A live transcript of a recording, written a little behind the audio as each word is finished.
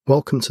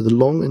Welcome to the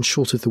Long and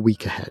Short of the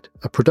Week Ahead,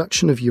 a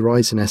production of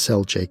Horizon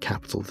SLJ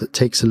Capital that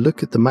takes a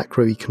look at the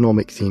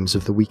macroeconomic themes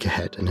of the week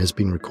ahead and has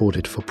been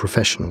recorded for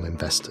professional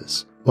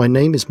investors. My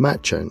name is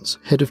Matt Jones,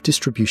 Head of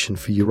Distribution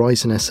for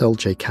Horizon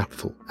SLJ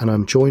Capital, and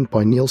I'm joined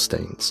by Neil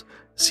Staines,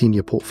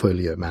 Senior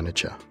Portfolio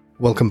Manager.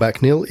 Welcome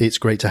back, Neil. It's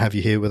great to have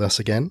you here with us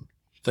again.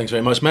 Thanks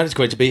very much, Matt. It's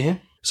great to be here.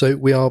 So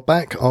we are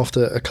back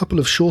after a couple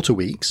of shorter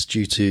weeks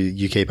due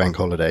to UK bank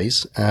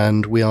holidays,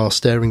 and we are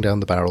staring down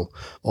the barrel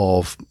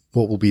of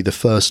what will be the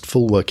first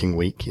full working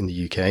week in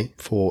the UK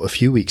for a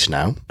few weeks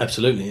now.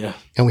 Absolutely, yeah.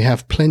 And we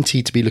have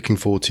plenty to be looking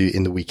forward to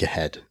in the week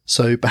ahead.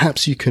 So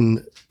perhaps you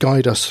can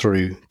guide us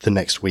through the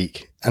next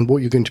week and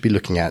what you're going to be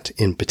looking at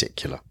in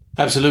particular.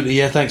 Absolutely,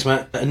 yeah. Thanks,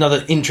 Matt.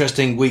 Another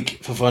interesting week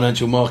for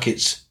financial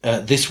markets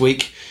this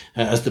week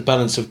as the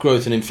balance of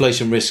growth and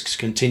inflation risks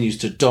continues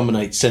to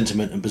dominate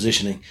sentiment and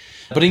positioning.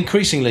 But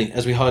increasingly,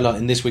 as we highlight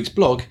in this week's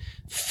blog,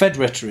 Fed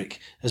rhetoric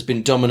has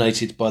been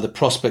dominated by the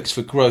prospects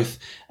for growth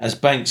as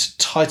banks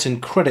tighten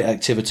credit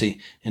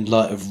activity in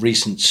light of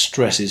recent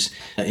stresses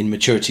in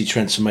maturity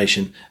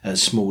transformation at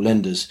small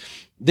lenders.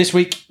 This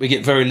week, we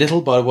get very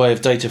little by way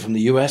of data from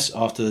the US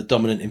after the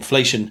dominant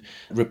inflation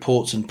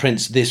reports and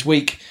prints this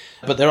week,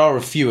 but there are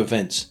a few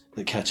events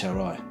that catch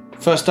our eye.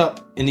 First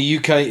up, in the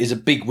UK is a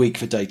big week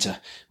for data,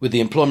 with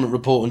the employment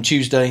report on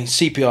Tuesday,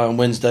 CPI on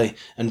Wednesday,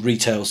 and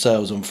retail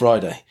sales on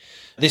Friday.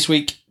 This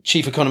week,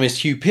 Chief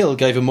Economist Hugh Pill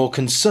gave a more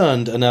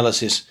concerned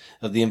analysis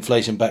of the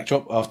inflation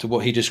backdrop after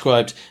what he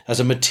described as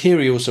a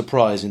material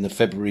surprise in the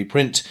February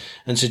print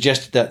and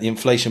suggested that the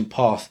inflation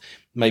path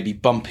may be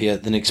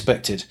bumpier than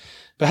expected.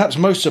 Perhaps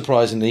most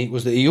surprisingly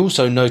was that he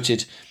also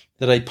noted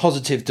that a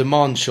positive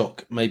demand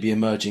shock may be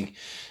emerging.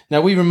 Now,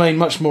 we remain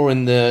much more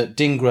in the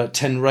Dhingra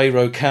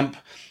Tenreiro camp,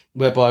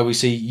 whereby we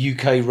see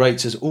UK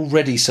rates as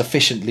already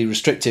sufficiently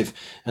restrictive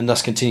and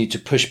thus continue to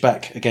push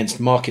back against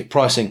market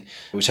pricing,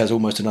 which has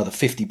almost another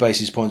 50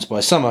 basis points by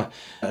summer,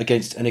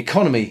 against an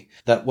economy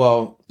that,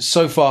 while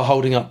so far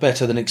holding up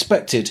better than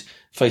expected,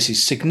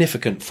 faces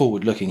significant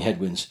forward-looking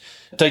headwinds.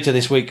 Data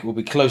this week will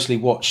be closely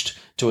watched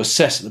to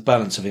assess the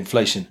balance of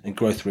inflation and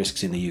growth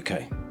risks in the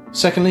UK.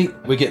 Secondly,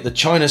 we get the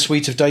China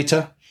suite of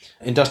data: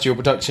 industrial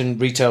production,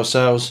 retail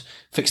sales,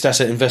 fixed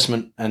asset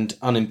investment and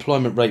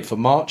unemployment rate for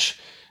March.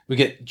 We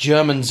get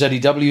German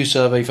ZEW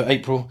survey for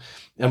April,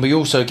 and we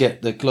also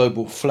get the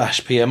global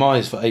flash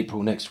PMIs for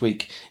April next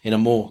week in a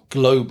more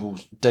global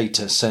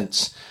data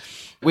sense.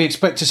 We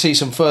expect to see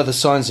some further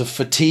signs of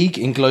fatigue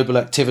in global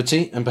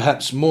activity and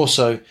perhaps more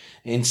so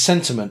in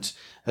sentiment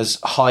as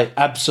high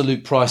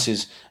absolute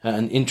prices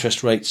and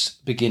interest rates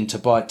begin to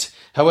bite.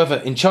 However,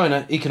 in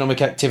China,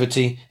 economic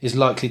activity is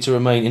likely to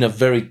remain in a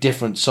very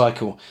different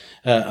cycle,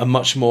 and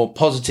much more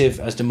positive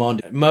as demand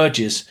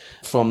emerges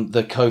from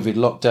the COVID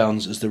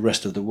lockdowns as the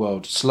rest of the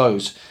world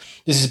slows.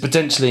 This is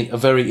potentially a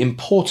very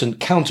important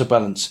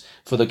counterbalance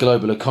for the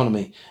global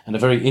economy and a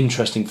very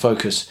interesting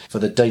focus for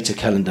the data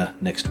calendar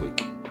next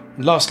week.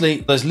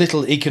 Lastly, there's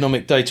little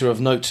economic data of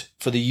note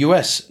for the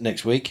US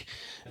next week.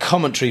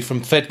 Commentary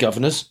from Fed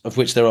governors, of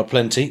which there are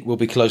plenty, will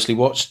be closely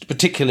watched,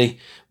 particularly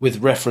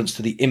with reference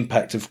to the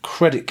impact of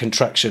credit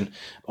contraction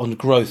on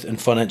growth and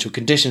financial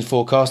conditions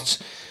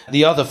forecasts.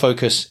 The other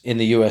focus in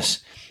the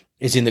US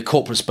is in the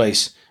corporate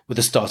space with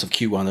the start of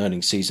Q1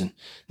 earnings season.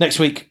 Next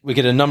week, we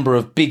get a number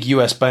of big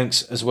US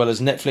banks, as well as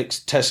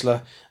Netflix,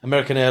 Tesla,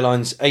 American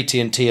Airlines,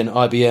 AT&T and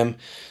IBM.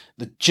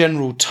 The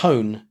general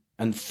tone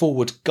and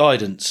forward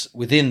guidance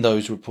within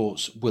those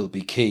reports will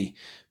be key.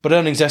 But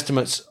earnings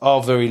estimates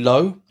are very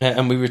low,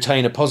 and we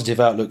retain a positive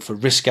outlook for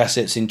risk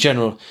assets in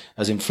general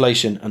as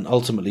inflation and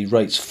ultimately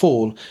rates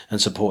fall and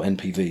support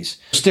NPVs.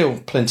 Still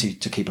plenty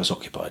to keep us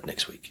occupied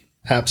next week.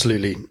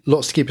 Absolutely.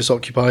 Lots to keep us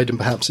occupied, and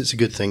perhaps it's a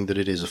good thing that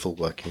it is a full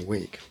working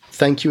week.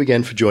 Thank you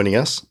again for joining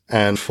us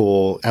and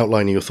for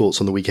outlining your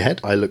thoughts on the week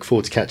ahead. I look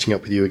forward to catching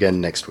up with you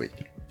again next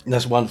week.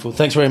 That's wonderful.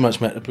 Thanks very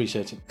much, Matt.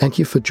 Appreciate it. Thank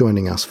you for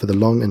joining us for the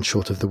long and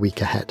short of the week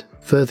ahead.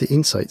 Further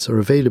insights are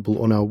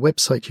available on our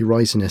website,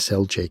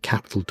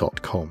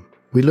 horizonSLJcapital.com.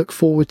 We look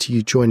forward to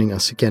you joining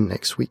us again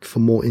next week for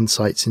more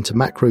insights into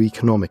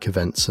macroeconomic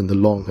events and the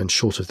long and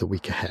short of the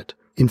week ahead.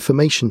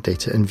 Information,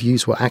 data and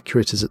views were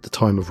accurate as at the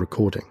time of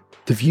recording.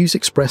 The views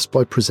expressed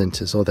by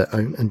presenters are their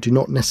own and do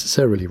not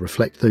necessarily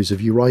reflect those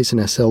of Horizon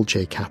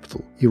SLJ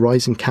Capital,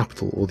 Horizon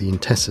Capital or the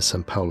Intesa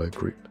Sanpaolo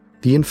Group.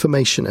 The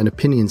information and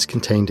opinions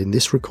contained in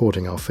this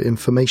recording are for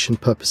information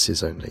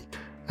purposes only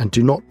and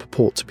do not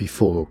purport to be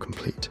full or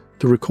complete.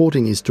 The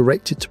recording is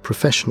directed to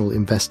professional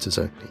investors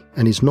only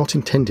and is not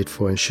intended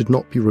for and should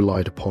not be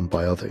relied upon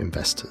by other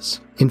investors.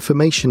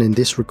 Information in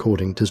this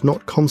recording does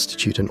not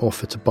constitute an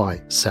offer to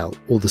buy, sell,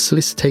 or the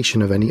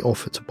solicitation of any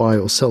offer to buy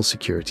or sell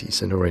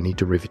securities and or any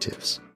derivatives.